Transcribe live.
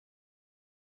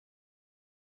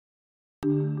I've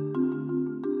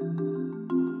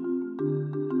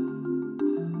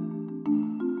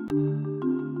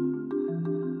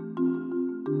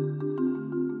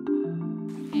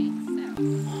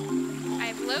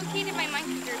located my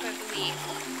monkey group, I believe.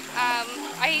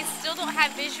 I still don't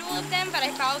have visual of them, but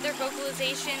I followed their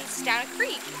vocalizations down a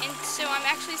creek, and so I'm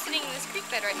actually sitting in this creek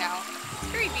bed right now. It's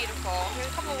very beautiful. There's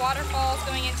a couple waterfalls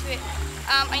going into it.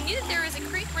 I knew that there was a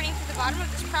creek running through the bottom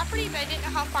of this property, but I didn't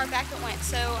know how far back it went,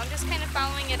 so I'm just kind of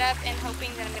following it up and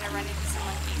hoping that I'm going to run into some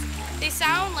monkeys. They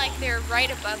sound like they're right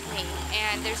above me,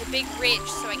 and there's a big ridge,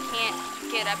 so I can't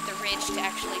get up the ridge to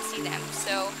actually see them.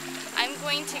 So I'm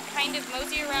going to kind of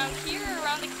mosey around here,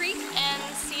 around the creek, and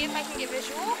see if I can get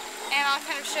visual, and I'll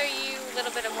kind of show you a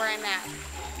little bit of where I'm at.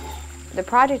 The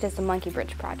project is the Monkey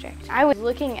Bridge Project. I was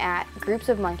looking at groups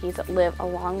of monkeys that live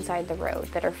alongside the road,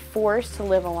 that are forced to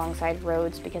live alongside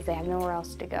roads because they have nowhere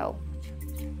else to go.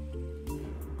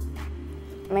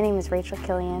 My name is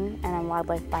Kilian, and I'm a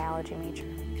wildlife biology major.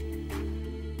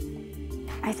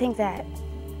 I think that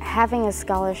having a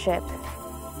scholarship,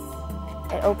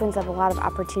 it opens up a lot of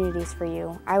opportunities for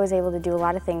you. I was able to do a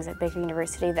lot of things at Baker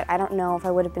University that I don't know if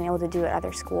I would have been able to do at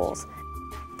other schools.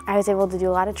 I was able to do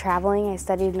a lot of traveling. I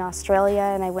studied in Australia,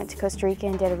 and I went to Costa Rica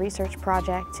and did a research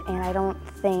project, and I don't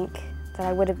think that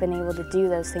I would have been able to do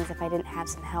those things if I didn't have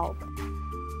some help.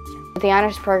 The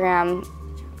honors program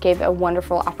gave a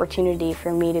wonderful opportunity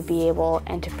for me to be able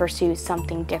and to pursue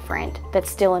something different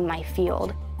that's still in my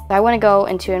field. I want to go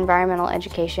into environmental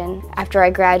education after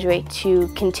I graduate to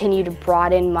continue to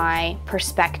broaden my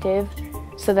perspective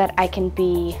so that I can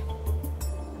be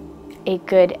a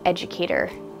good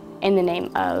educator in the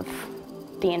name of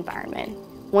the environment.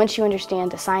 Once you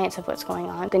understand the science of what's going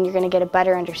on, then you're going to get a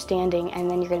better understanding, and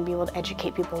then you're going to be able to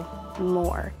educate people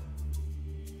more.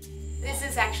 This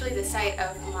is actually the site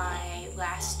of my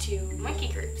last two monkey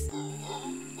groups.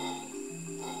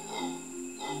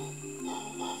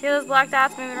 See those black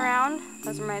dots moving around?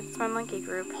 That's my monkey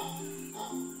group.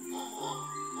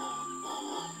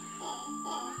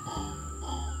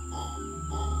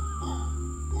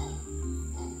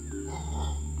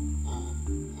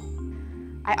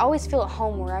 I always feel at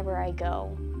home wherever I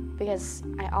go because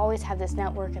I always have this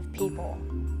network of people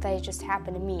that I just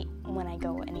happen to meet when I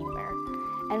go anywhere.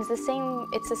 And it's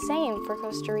the same for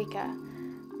Costa Rica.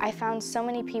 I found so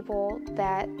many people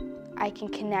that I can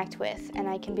connect with and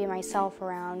I can be myself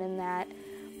around, and that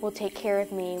will take care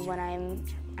of me when I'm,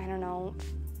 I don't know,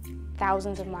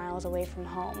 thousands of miles away from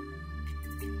home.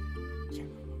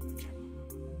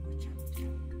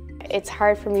 It's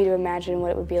hard for me to imagine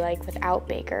what it would be like without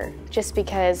Baker, just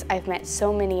because I've met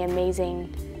so many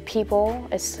amazing people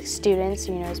as students,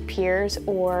 as peers,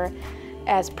 or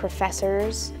as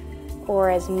professors, or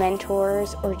as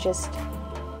mentors, or just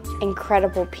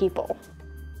incredible people.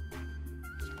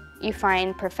 You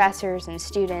find professors and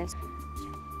students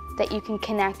that you can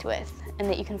connect with and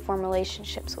that you can form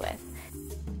relationships with.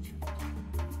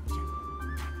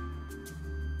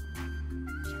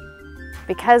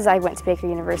 Because I went to Baker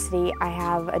University, I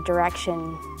have a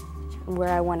direction where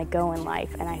I want to go in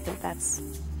life, and I think that's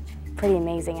pretty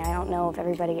amazing. I don't know if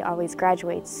everybody always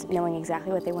graduates knowing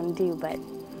exactly what they want to do, but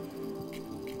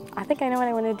I think I know what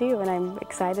I want to do, and I'm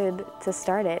excited to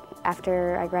start it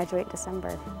after I graduate in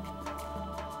December.